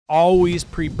always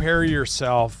prepare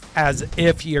yourself as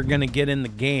if you're going to get in the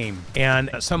game. And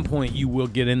at some point you will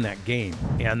get in that game.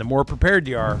 And the more prepared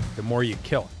you are, the more you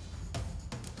kill it.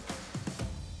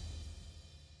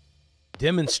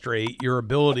 Demonstrate your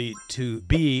ability to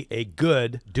be a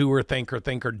good doer,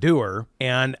 thinker, doer.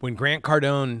 And when Grant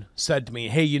Cardone said to me,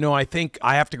 hey, you know, I think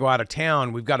I have to go out of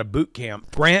town. We've got a boot camp.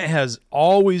 Grant has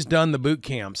always done the boot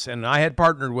camps, and I had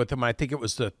partnered with him. I think it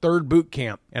was the third boot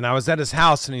camp. And I was at his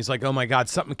house, and he's like, oh my God,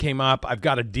 something came up. I've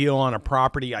got a deal on a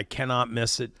property. I cannot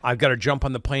miss it. I've got to jump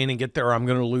on the plane and get there, or I'm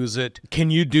going to lose it.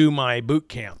 Can you do my boot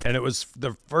camp? And it was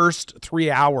the first 3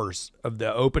 hours of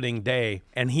the opening day,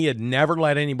 and he had never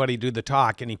let anybody do the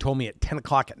talk, and he told me at 10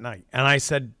 o'clock at night. And I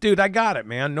said, dude, I got it,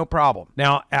 man, no problem.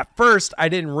 Now, at first, I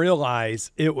didn't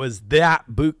realize it was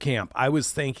that boot camp. I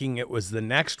was thinking it was the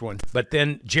next one. But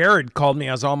then Jared called me.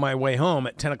 I was on my way home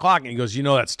at 10 o'clock, and he goes, you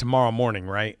know, that's tomorrow morning,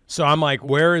 right? So I'm like,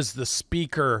 where is the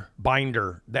speaker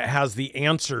binder that has the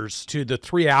answers to the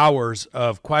 3 hours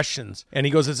of questions? And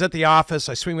he goes, it's at the office.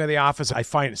 I swing by the office. I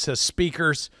find it says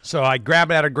speakers. So I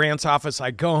grab it out of Grant's office.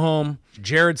 I go home.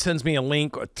 Jared sends me a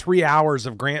link with 3 hours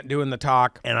of Grant doing the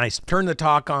talk, and I turn the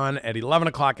talk on at 11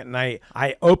 o'clock at night.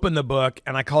 I open the book,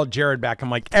 and I called Jared back. I'm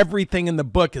like, everything in the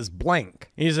book is blank.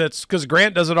 He said, it's because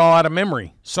Grant does it all out of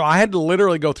memory. So I had to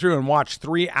literally go through and watch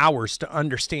 3 hours to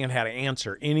understand how to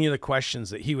answer any of the questions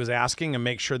that he was asking and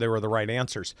make sure they were the right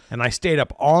answers. And I stayed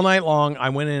up all night long. I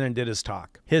went in and did his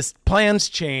talk. His plans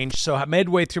changed, so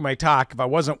midway through my talk, if I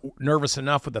wasn't nervous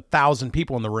enough with 1,000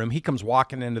 people in the room, he comes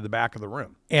walking into the back of the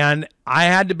room. And I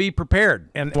had to be prepared.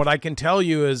 And what I can tell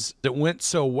you is it went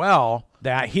so well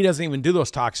that he doesn't even do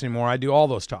those talks anymore. I do all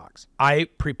those talks. I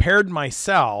prepared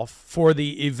myself for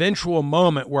the eventual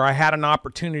moment where I had an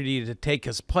opportunity to take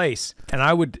his place. And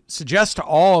I would suggest to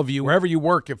all of you, wherever you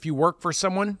work, if you work for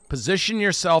someone, position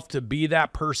yourself to be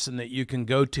that person that you can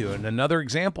go to. And another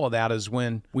example of that is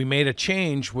when we made a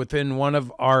change within one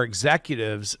of our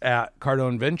executives at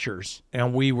Cardone Ventures,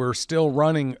 and we were still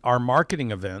running our marketing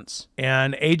events.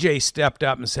 And AJ stepped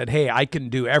up and said, hey, I can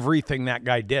do everything that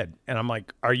guy did. And I'm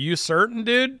like, are you certain,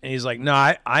 dude? And he's like,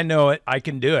 no, I know it. I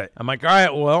can do it. I'm like, all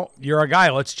right, well, you're a guy.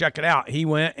 Let's check it out. He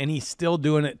went, and he's still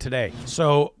doing it today.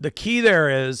 So the key there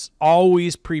is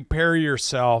always prepare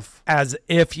yourself as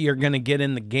if you're going to get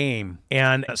in the game.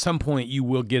 And at some point you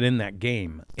will get in that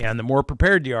game. And the more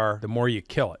prepared you are, the more you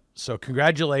kill it. So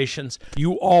congratulations.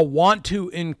 You all want to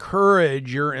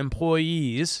encourage your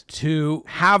employees to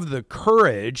have the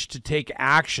courage to take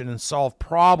action and solve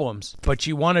problems, but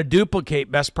you want to duplicate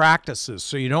best practices.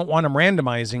 So you don't want them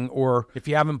randomizing, or if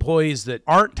you have employees that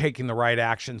aren't taking the right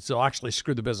actions, they'll actually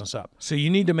screw the business up. So you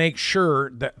need to make sure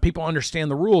that people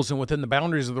understand the rules, and within the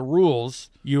boundaries of the rules,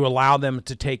 you allow them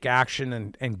to take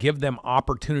action and give them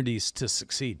opportunities to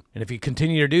succeed. And if you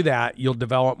continue to do that, you'll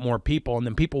develop more people, and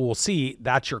then people will see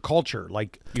that's your culture.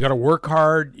 Like, you got to work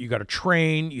hard, you got to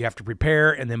train, you have to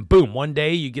prepare, and then boom, one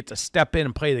day you get to step in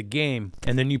and play the game,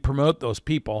 and then you promote those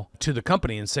people to the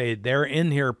company and say they're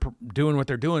in here doing what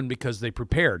they're doing because they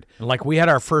prepared. And like, we had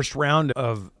our first round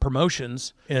of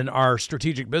promotions in our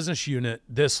strategic business unit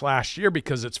this last year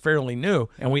because it's fairly new,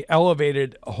 and we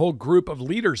elevated a whole group of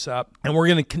leaders up, and we're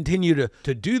going to continue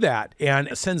to do that. And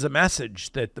it sends a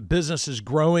message that the business is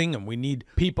growing, and we need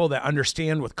people that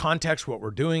understand with context what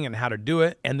we're doing and how to do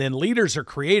it. And then leaders are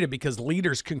created because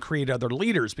leaders can create other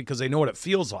leaders because they know what it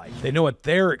feels like. They know what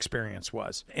their experience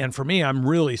was. And for me, I'm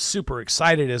really super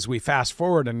excited as we fast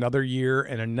forward another year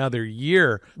and another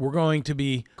year. We're going to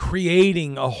be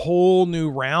creating a whole new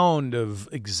round of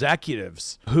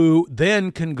executives who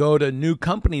then can go to new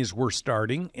companies we're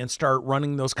starting and start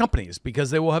running those companies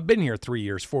because they will have been here 3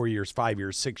 years, 4 years, 5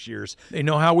 years, 6 years. They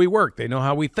know how we work. They know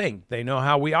how we think. They know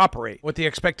how we operate, what the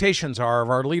expectations are of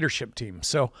our leadership team.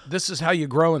 So this is how you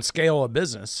grow and scale a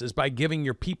business, is by giving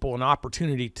your people an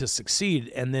opportunity to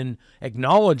succeed and then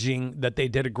acknowledging that they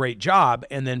did a great job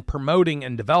and then promoting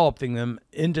and developing them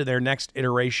into their next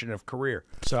iteration of career.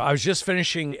 So I was just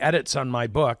finishing edits on my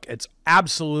book. It's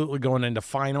absolutely going into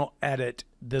final edit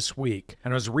this week.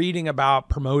 And I was reading about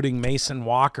promoting Mason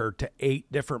Walker to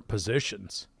 8 different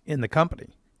positions in the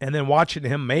company, and then watching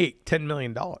him make $10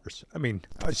 million. I mean,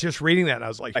 I was just reading that, and I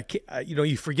was like, I can't, you know,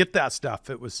 you forget that stuff.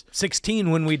 It was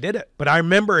 16 when we did it, but I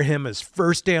remember him as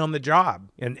first day on the job.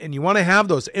 And you want to have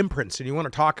those imprints, and you want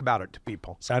to talk about it to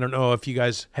people. So I don't know if you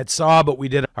guys had saw, but we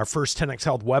did our first 10X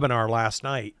Health webinar last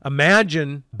night.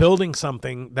 Imagine building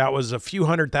something that was a few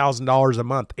 $100,000 a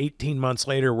month. 18 months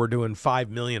later, we're doing $5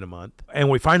 million a month. And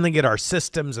we finally get our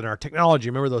systems and our technology.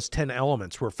 Remember those 10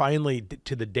 elements? We're finally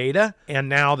to the data, and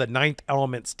now the 9th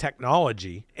element advanced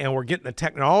technology, and we're getting the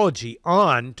technology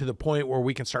on to the point where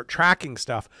we can start tracking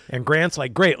stuff. And Grant's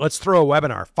like, great, let's throw a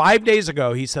webinar. 5 days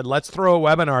ago, he said, let's throw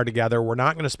a webinar together. We're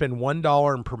not going to spend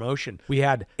 $1 in promotion. We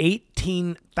had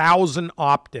 18,000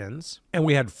 opt-ins, and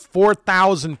we had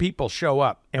 4,000 people show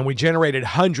up, and we generated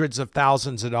hundreds of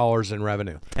thousands of dollars in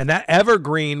revenue. And that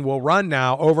evergreen will run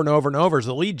now over and over and over as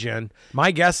a lead gen.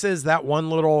 My guess is that one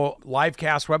little live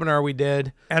cast webinar we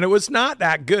did, and it was not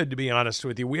that good, to be honest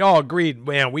with you. We all agreed,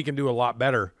 man, we can do a lot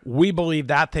better. We believe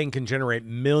that thing can generate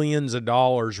millions of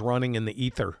dollars running in the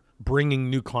ether, bringing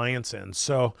new clients in.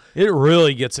 So it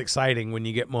really gets exciting when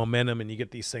you get momentum and you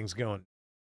get these things going.